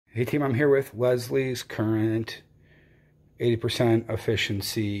Hey team, I'm here with Leslie's current 80%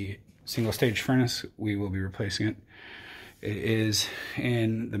 efficiency single stage furnace. We will be replacing it. It is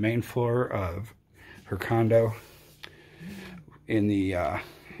in the main floor of her condo in a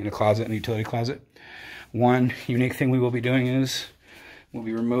closet, in a utility closet. One unique thing we will be doing is we'll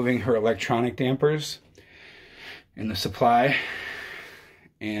be removing her electronic dampers in the supply,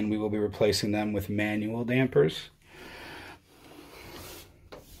 and we will be replacing them with manual dampers.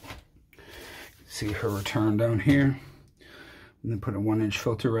 See her return down here, and then put a 1-inch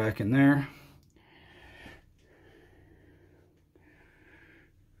filter rack in there.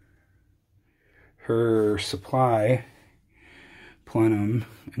 Her supply, plenum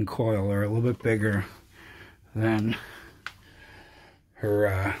and coil are a little bit bigger than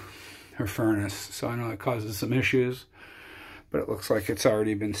her furnace, so I know it causes some issues, but it looks like it's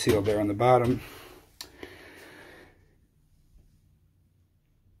already been sealed there on the bottom.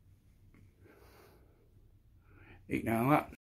 Eating a lot.